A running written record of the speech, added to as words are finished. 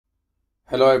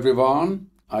Hello everyone,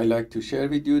 I'd like to share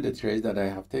with you the trades that I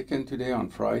have taken today on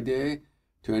Friday,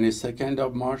 22nd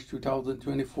of March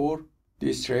 2024.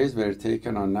 These trades were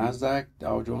taken on Nasdaq,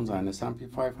 Dow Jones and S&P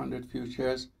 500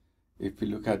 futures. If we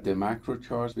look at the macro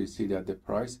charts, we see that the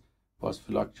price was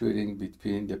fluctuating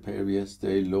between the previous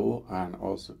day low and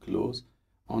also close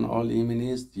on all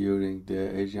E-minis during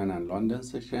the Asian and London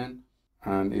session.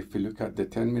 And if we look at the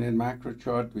 10-minute macro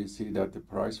chart, we see that the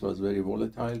price was very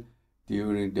volatile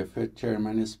during the Fed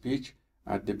chairman's speech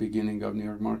at the beginning of New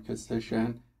York market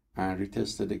session and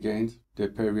retested again the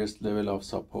previous level of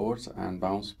supports and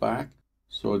bounced back.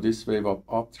 So this wave of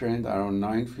uptrend around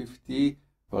 950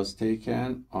 was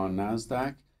taken on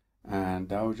Nasdaq and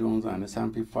Dow Jones and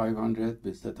S&P 500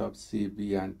 with setup C,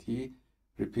 B and T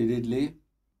repeatedly.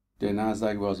 The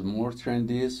Nasdaq was more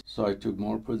trendy, so I took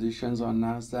more positions on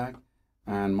Nasdaq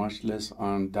and much less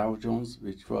on Dow Jones,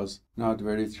 which was not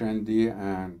very trendy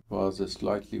and was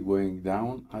slightly going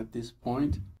down at this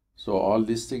point. So all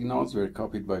these signals were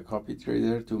copied by copy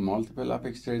trader to multiple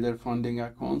Apex Trader funding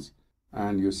accounts,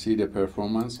 and you see the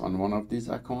performance on one of these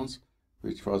accounts,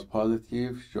 which was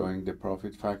positive, showing the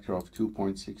profit factor of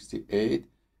 2.68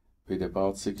 with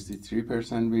about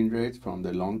 63% win rate from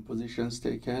the long positions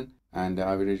taken and the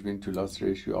average win to loss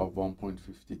ratio of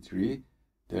 1.53.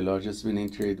 The largest winning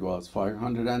trade was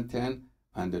 $510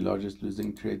 and the largest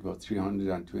losing trade was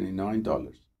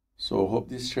 $329. So hope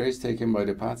this trade taken by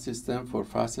the PAAT system for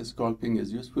fast scalping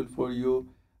is useful for you,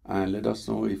 and let us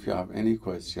know if you have any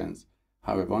questions.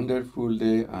 Have a wonderful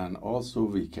day and also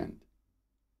weekend.